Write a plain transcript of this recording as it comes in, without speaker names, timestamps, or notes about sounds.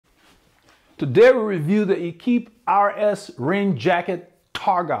Today we review the Equipe RS rain jacket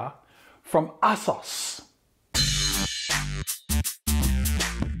Targa from Assos.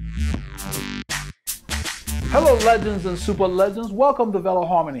 Hello legends and super legends, welcome to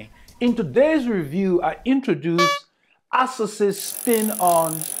Veloharmony. In today's review I introduce Assos' spin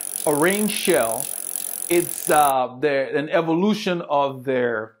on a rain shell. It's an evolution of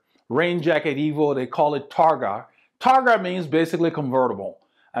their rain jacket Evo. They call it Targa. Targa means basically convertible.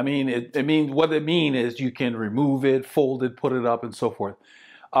 I mean, it means what it means is you can remove it, fold it, put it up, and so forth.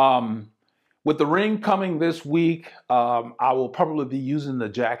 With the rain coming this week, I will probably be using the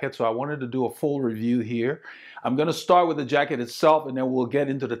jacket, so I wanted to do a full review here. I'm going to start with the jacket itself, and then we'll get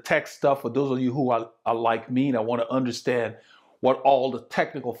into the tech stuff for those of you who are like me and I want to understand what all the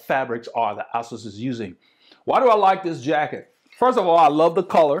technical fabrics are that Assos is using. Why do I like this jacket? First of all, I love the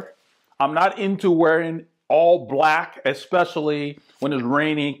color. I'm not into wearing all black, especially when it's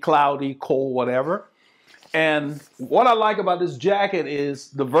rainy, cloudy, cold, whatever. And what I like about this jacket is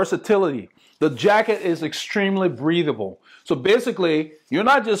the versatility. The jacket is extremely breathable. So basically, you're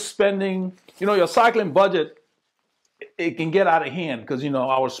not just spending, your cycling budget, it can get out of hand because,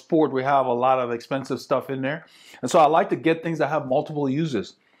 our sport, we have a lot of expensive stuff in there. And so I like to get things that have multiple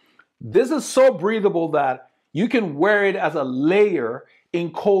uses. This is so breathable that you can wear it as a layer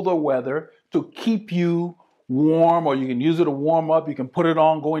in colder weather to keep you warm, or you can use it to warm up. You can put it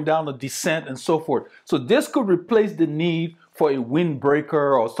on going down the descent and so forth. So this could replace the need for a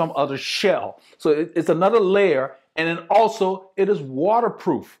windbreaker or some other shell. So it's another layer, and then also it is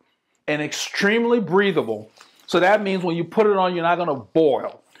waterproof and extremely breathable. So that means when you put it on, you're not going to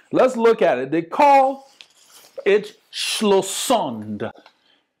boil. Let's look at it. They call it Schlossund,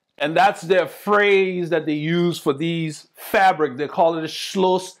 and that's their phrase that they use for these fabric. They call it a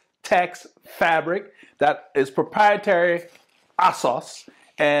Schloss Tex fabric. That is proprietary Assos,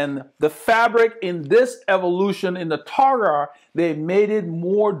 and the fabric in this evolution in the Targa, they made it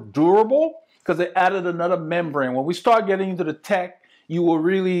more durable because they added another membrane. When we start getting into the tech, you will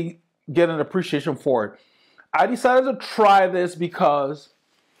really get an appreciation for it. I decided to try this because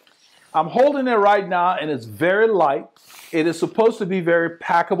I'm holding it right now and it's very light. It is supposed to be very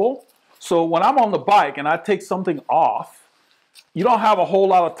packable. So when I'm on the bike and I take something off, you don't have a whole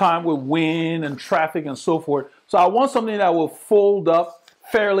lot of time with wind and traffic and so forth. So I want something that will fold up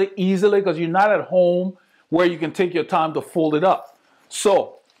fairly easily because you're not at home where you can take your time to fold it up.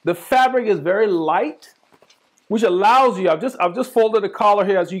 So the fabric is very light, which allows you, I've just folded the collar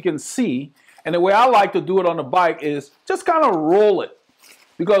here as you can see. And the way I like to do it on the bike is just kind of roll it.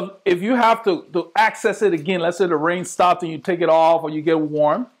 Because if you have to access it again, let's say the rain stopped and you take it off or you get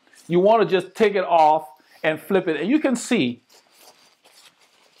warm, you want to just take it off and flip it. And you can see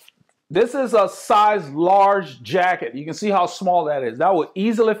this is a size large jacket. You can see how small that is. That would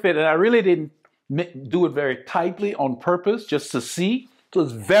easily fit, and I really didn't do it very tightly on purpose, just to see. So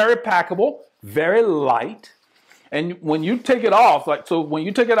it's very packable, very light. And when you take it off, when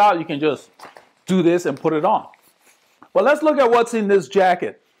you take it out, you can just do this and put it on. Well, let's look at what's in this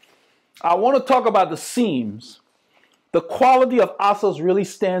jacket. I want to talk about the seams. The quality of Assos really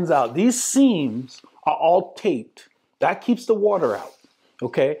stands out. These seams are all taped. That keeps the water out.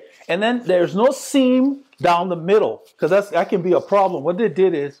 Okay, and then there's no seam down the middle because that can be a problem. What they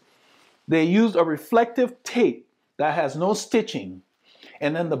did is they used a reflective tape that has no stitching,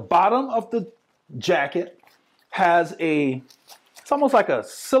 and then the bottom of the jacket has it's almost like a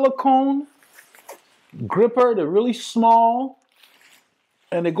silicone gripper. They're really small,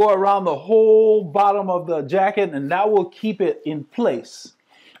 and they go around the whole bottom of the jacket, and that will keep it in place,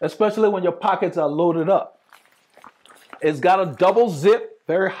 especially when your pockets are loaded up. It's got a double zip,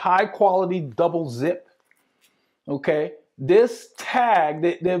 very high quality double zip. Okay, this tag,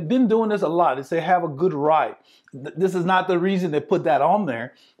 they've been doing this a lot. They say have a good ride. This is not the reason they put that on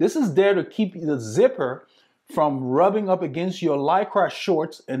there. This is there to keep the zipper from rubbing up against your Lycra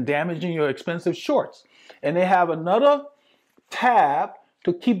shorts and damaging your expensive shorts. And they have another tab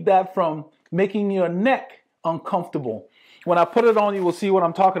to keep that from making your neck uncomfortable. When I put it on, you will see what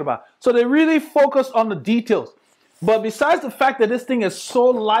I'm talking about. So they really focus on the details. But besides the fact that this thing is so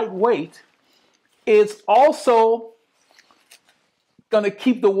lightweight, it's also going to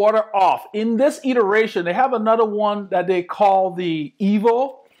keep the water off. In this iteration, they have another one that they call the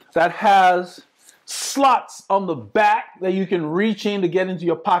Evo that has slots on the back that you can reach in to get into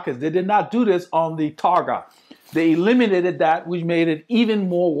your pockets. They did not do this on the Targa. They eliminated that, which made it even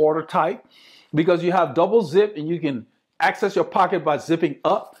more watertight because you have double zip and you can access your pocket by zipping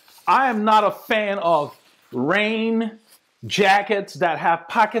up. I am not a fan of rain jackets that have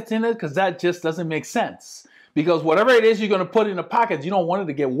pockets in it because that just doesn't make sense. Because whatever it is you're going to put in the pockets, you don't want it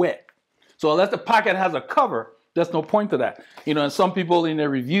to get wet. So unless the pocket has a cover, there's no point to that. You know, and some people in their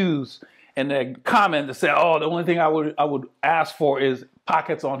reviews and their comment they say, oh, the only thing I would ask for is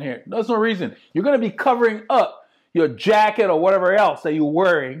pockets on here. There's no reason. You're going to be covering up your jacket or whatever else that you're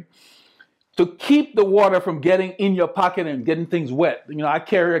wearing to keep the water from getting in your pocket and getting things wet. You know, I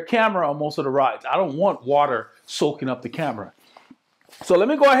carry a camera on most of the rides. I don't want water soaking up the camera. So let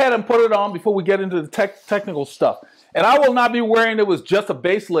me go ahead and put it on before we get into the technical stuff. And I will not be wearing it with just a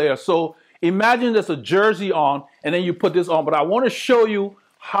base layer. So imagine there's a jersey on and then you put this on. But I want to show you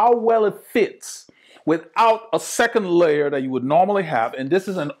how well it fits without a second layer that you would normally have. And this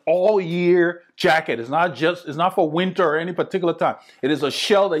is an all-year jacket. It's not for winter or any particular time. It is a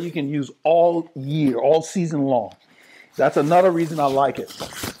shell that you can use all year, all season long. That's another reason I like it.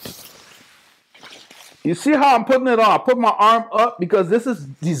 You see how I'm putting it on? I put my arm up because this is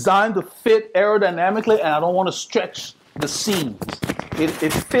designed to fit aerodynamically and I don't want to stretch the seams. It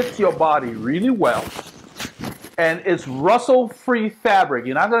fits your body really well. And it's rustle-free fabric.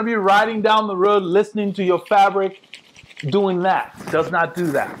 You're not going to be riding down the road listening to your fabric doing that. It does not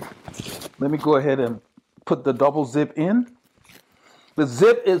do that. Let me go ahead and put the double zip in. The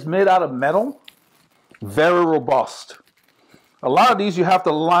zip is made out of metal, very robust. A lot of these you have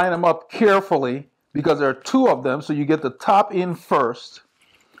to line them up carefully because there are two of them, so you get the top in first,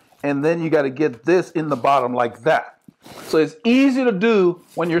 and then you got to get this in the bottom like that. So it's easy to do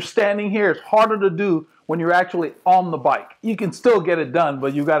when you're standing here. It's harder to do when you're actually on the bike. You can still get it done,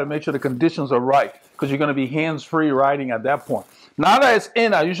 but you got to make sure the conditions are right because you're going to be hands-free riding at that point. Now that it's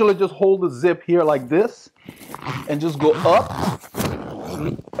in, I usually just hold the zip here like this and just go up.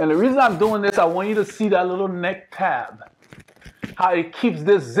 And the reason I'm doing this, I want you to see that little neck tab. How it keeps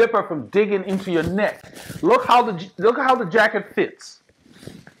this zipper from digging into your neck. Look how the jacket fits.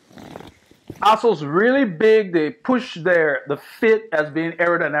 Assos really big. They push the fit as being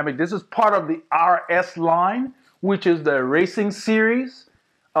aerodynamic. This is part of the RS line, which is the racing series.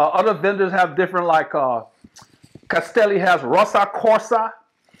 Other vendors have different, like Castelli has Rossa Corsa,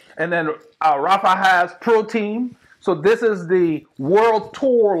 and then Rafa has Pro Team. So this is the World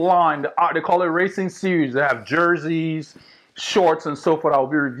Tour line. They call it Racing Series. They have jerseys, shorts, and so forth. I'll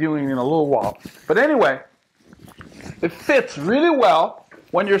be reviewing in a little while. But anyway, it fits really well.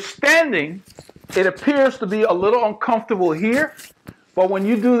 When you're standing, it appears to be a little uncomfortable here. But when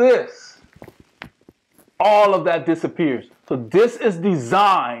you do this, all of that disappears. So this is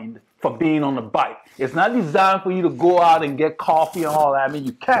designed for being on the bike. It's not designed for you to go out and get coffee and all that. I mean,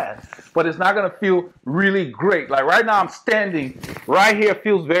 you can, but it's not going to feel really great. Like right now I'm standing, right here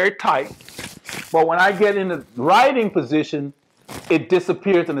feels very tight. But when I get in the riding position, it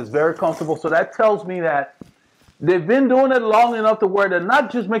disappears and it's very comfortable. So that tells me that they've been doing it long enough to where they're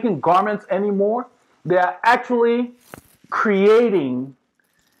not just making garments anymore. They're actually creating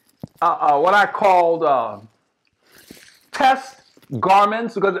what I called test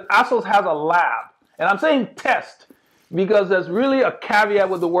garments, because Assos has a lab. And I'm saying test because there's really a caveat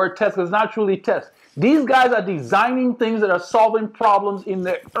with the word test, because it's not truly test. These guys are designing things that are solving problems in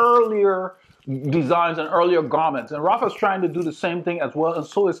their earlier designs and earlier garments. And Rafa's trying to do the same thing as well, and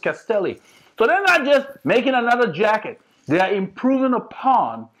so is Castelli. So they're not just making another jacket. They are improving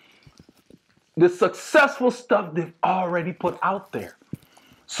upon the successful stuff they've already put out there.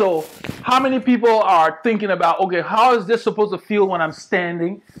 So how many people are thinking about, okay, how is this supposed to feel when I'm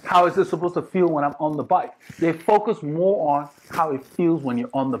standing? How is this supposed to feel when I'm on the bike? They focus more on how it feels when you're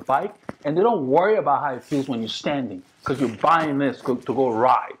on the bike, and they don't worry about how it feels when you're standing, because you're buying this to go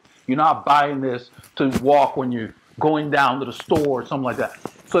ride. You're not buying this to walk when you're going down to the store or something like that.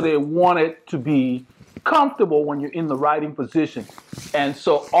 So they want it to be comfortable when you're in the riding position. And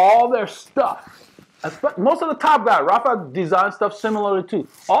so all their stuff, most of the top guys, Rafa designs stuff similarly too.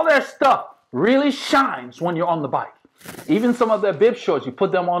 All their stuff really shines when you're on the bike. Even some of their bib shorts, you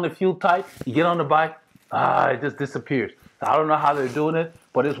put them on, they feel tight, you get on the bike, it just disappears. I don't know how they're doing it,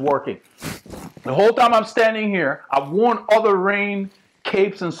 but it's working. The whole time I'm standing here, I've worn other rain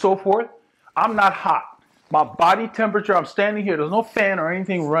capes and so forth. I'm not hot. My body temperature, I'm standing here, there's no fan or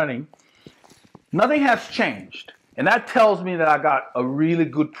anything running. Nothing has changed. And that tells me that I got a really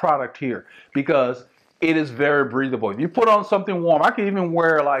good product here, because it is very breathable. If you put on something warm, I can even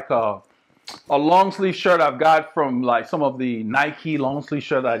wear like a long sleeve shirt I've got from like some of the Nike long sleeve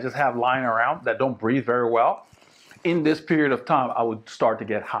shirts that I just have lying around that don't breathe very well. In this period of time, I would start to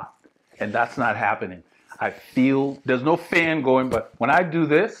get hot, and that's not happening. I feel there's no fan going, but when I do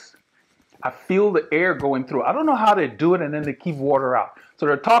this, I feel the air going through. I don't know how they do it, and then they keep water out. So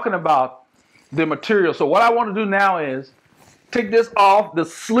they're talking about the material. So what I want to do now is take this off the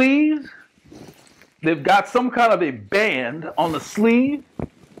sleeve. They've got some kind of a band on the sleeve,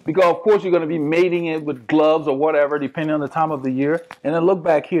 because of course you're going to be mating it with gloves or whatever, depending on the time of the year. And then look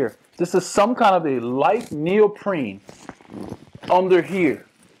back here. This is some kind of a light neoprene under here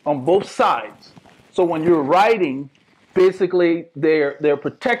on both sides. So when you're riding, basically they're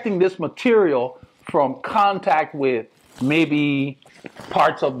protecting this material from contact with maybe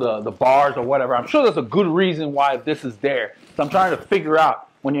parts of the bars or whatever. I'm sure there's a good reason why this is there. So I'm trying to figure out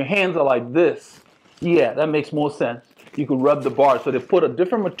when your hands are like this. Yeah, that makes more sense. You can rub the bars. So they put a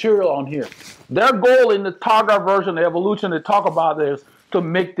different material on here. Their goal in the Targa version, the Evolution they talk about is to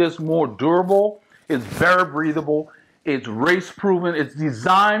make this more durable. It's very breathable. It's race proven. It's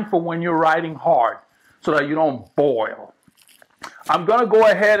designed for when you're riding hard so that you don't boil. I'm going to go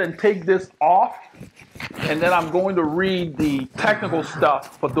ahead and take this off, and then I'm going to read the technical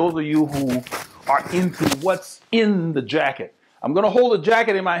stuff for those of you who are into what's in the jacket. I'm going to hold the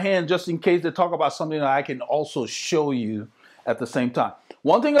jacket in my hand just in case they talk about something that I can also show you at the same time.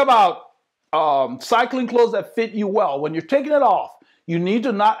 One thing about cycling clothes that fit you well, when you're taking it off, you need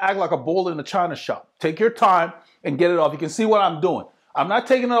to not act like a bull in the china shop. Take your time and get it off. You can see what I'm doing. I'm not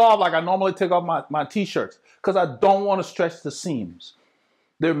taking it off like I normally take off my t-shirts because I don't want to stretch the seams.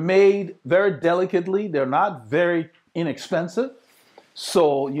 They're made very delicately. They're not very inexpensive.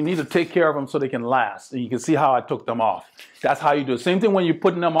 So you need to take care of them so they can last. And you can see how I took them off. That's how you do it. Same thing when you're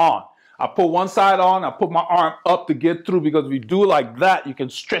putting them on. I put one side on, I put my arm up to get through, because if you do it like that, you can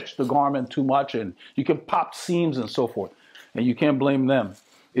stretch the garment too much and you can pop seams and so forth. And you can't blame them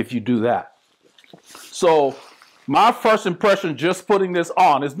if you do that. So my first impression just putting this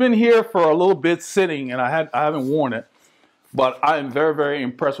on, it's been here for a little bit sitting and I haven't worn it, but I am very, very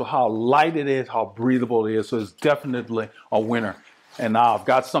impressed with how light it is, how breathable it is. So it's definitely a winner. And now I've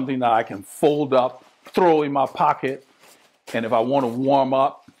got something that I can fold up, throw in my pocket, and if I want to warm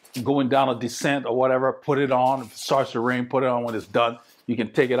up, going down a descent or whatever, put it on. If it starts to rain, put it on. When it's done, you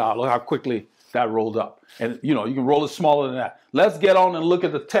can take it out. Look how quickly that rolled up. And you know, you can roll it smaller than that. Let's get on and look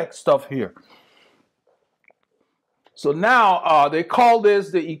at the tech stuff here. So now they call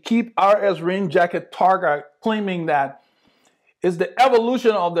this the Equipe RS Rain Jacket Targa, claiming that is the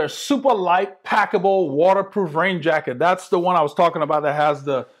evolution of their super light, packable, waterproof rain jacket. That's the one I was talking about that has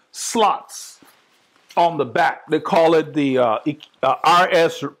the slots on the back. They call it the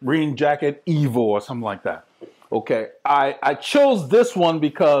RS Rain Jacket Evo or something like that. Okay, I chose this one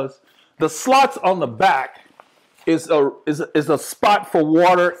because the slots on the back is a spot for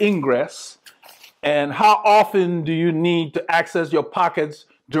water ingress. And how often do you need to access your pockets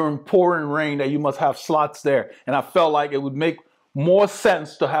during pouring rain that you must have slots there? And I felt like it would make more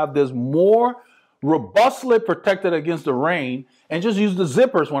sense to have this more robustly protected against the rain and just use the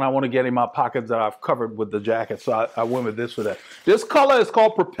zippers when I want to get in my pockets that I've covered with the jacket. So I went with this for that. This color is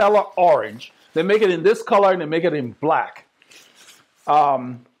called Propeller Orange. They make it in this color and they make it in black. Let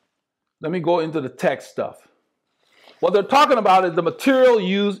me go into the tech stuff. What they're talking about is the material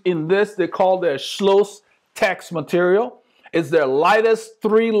used in this, they call their Schloss Tex material. It's their lightest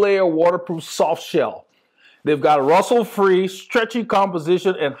 3-layer waterproof soft shell. They've got rustle-free, stretchy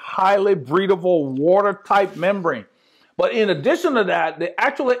composition, and highly breathable water-tight membrane. But in addition to that, they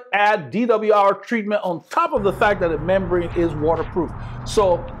actually add DWR treatment on top of the fact that the membrane is waterproof.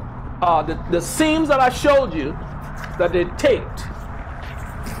 So the seams that I showed you that they taped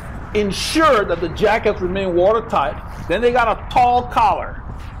ensure that the jackets remain watertight. Then they got a tall collar.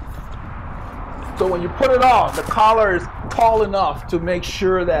 So when you put it on, the collar is tall enough to make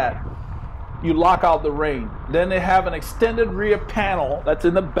sure that you lock out the rain. Then they have an extended rear panel that's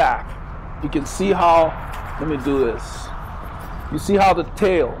in the back. You can see how, let me do this. You see how the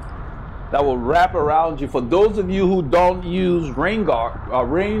tail that will wrap around you. For those of you who don't use rain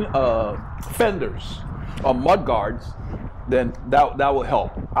fenders or mud guards, then that will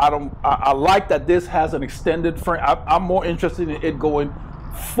help. I like that this has an extended frame. I'm more interested in it going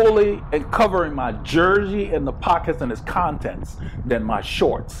fully and covering my jersey and the pockets and its contents than my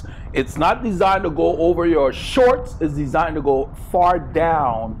shorts. It's not designed to go over your shorts. It's designed to go far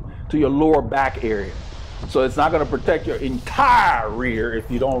down to your lower back area. So it's not going to protect your entire rear if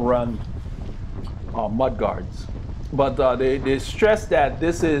you don't run mud guards. But they stress that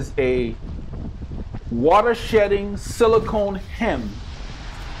this is a water shedding silicone hem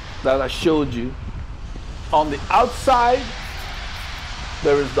that I showed you. On the outside,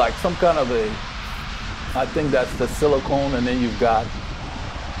 there is like some kind of a, I think that's the silicone, and then you've got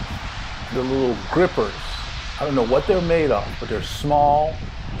the little grippers. I don't know what they're made of, but they're small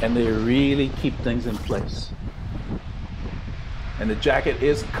and they really keep things in place. And the jacket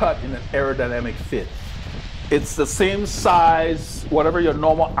is cut in an aerodynamic fit. It's the same size, whatever your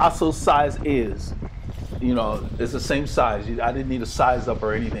normal Assos size is. you know, it's the same size. I didn't need to size up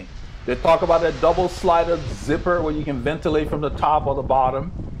or anything. They talk about that double slider zipper where you can ventilate from the top or the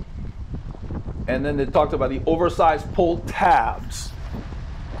bottom. And then they talked about the oversized pull tabs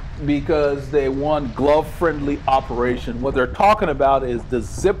because they want glove-friendly operation. What they're talking about is the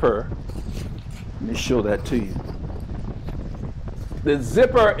zipper. Let me show that to you. The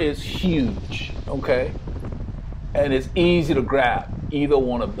zipper is huge, okay? And it's easy to grab, either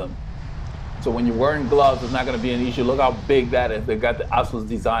one of them. So when you're wearing gloves, it's not going to be an issue. Look how big that is. They got the Assos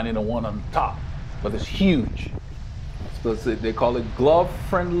design in the one on the top, but it's huge. So they call it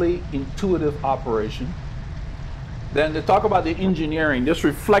glove-friendly, intuitive operation. Then they talk about the engineering, this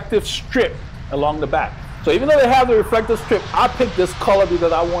reflective strip along the back. So even though they have the reflective strip, I picked this color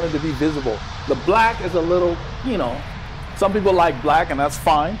because I wanted to be visible. The black is a little, you know, some people like black and that's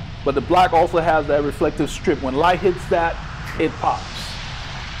fine, but the black also has that reflective strip. When light hits that, it pops.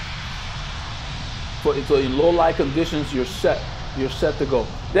 So in low light conditions, you're set to go.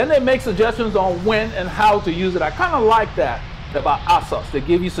 Then they make suggestions on when and how to use it. I kind of like that about Assos. They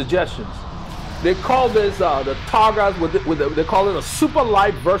give you suggestions. They call this the Targas, they call it a super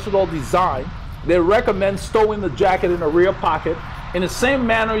light versatile design. They recommend stowing the jacket in a rear pocket in the same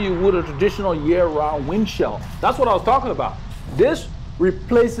manner you would a traditional year-round wind shell. That's what I was talking about. This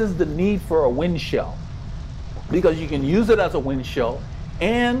replaces the need for a wind shell because you can use it as a wind shell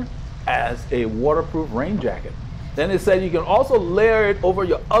and as a waterproof rain jacket. Then it said you can also layer it over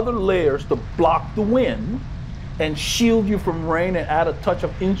your other layers to block the wind and shield you from rain and add a touch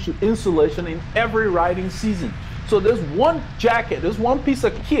of insulation in every riding season. So this one jacket, this one piece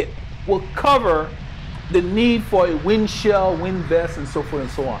of kit will cover the need for a wind shell, wind vest, and so forth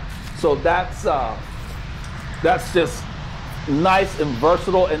and so on. So that's just nice and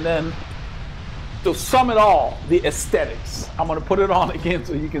versatile. And then to sum it all, the aesthetics. I'm gonna put it on again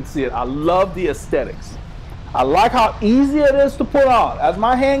so you can see it. I love the aesthetics. I like how easy it is to put on. As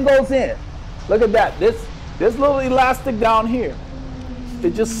my hand goes in, look at that. This little elastic down here,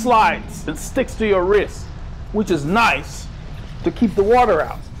 it just slides and sticks to your wrist, which is nice to keep the water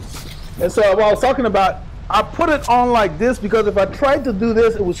out. And so what I was talking about, I put it on like this because if I tried to do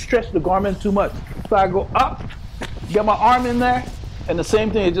this, it would stretch the garment too much. So I go up, get my arm in there, and the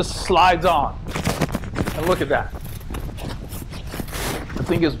same thing, it just slides on. And look at that. The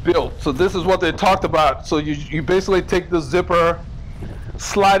thing is built. So this is what they talked about. So you basically take the zipper,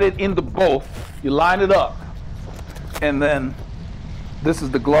 slide it into both, you line it up, and then this is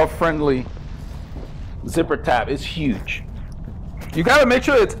the glove-friendly zipper tab. It's huge. You got to make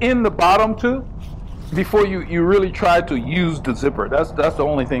sure it's in the bottom too before you really try to use the zipper. That's the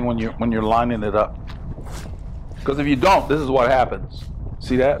only thing when you're lining it up. Because if you don't, this is what happens.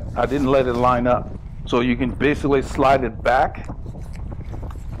 See that? I didn't let it line up. So you can basically slide it back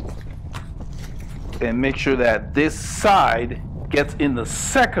and make sure that this side gets in the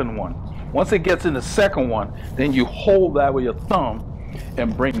second one. Once it gets in the second one, then you hold that with your thumb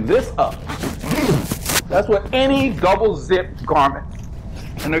and bring this up. That's what any double zip garment.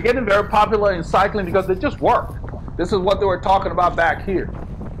 And they're getting very popular in cycling because they just work. This is what they were talking about back here.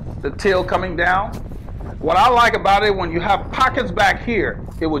 The tail coming down. What I like about it, when you have pockets back here,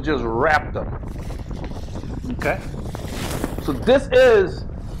 it will just wrap them. Okay? So this is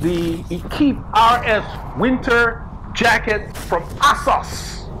the Equipe RS winter jacket from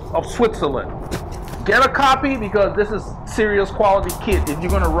Assos of Switzerland. Get a copy because this is serious quality kit. If you're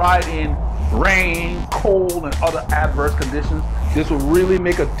going to ride in rain, cold, and other adverse conditions, this will really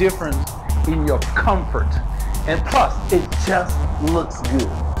make a difference in your comfort. And plus, it just looks good.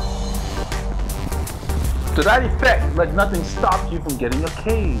 To that effect, let nothing stop you from getting a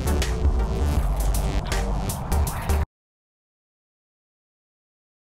cave.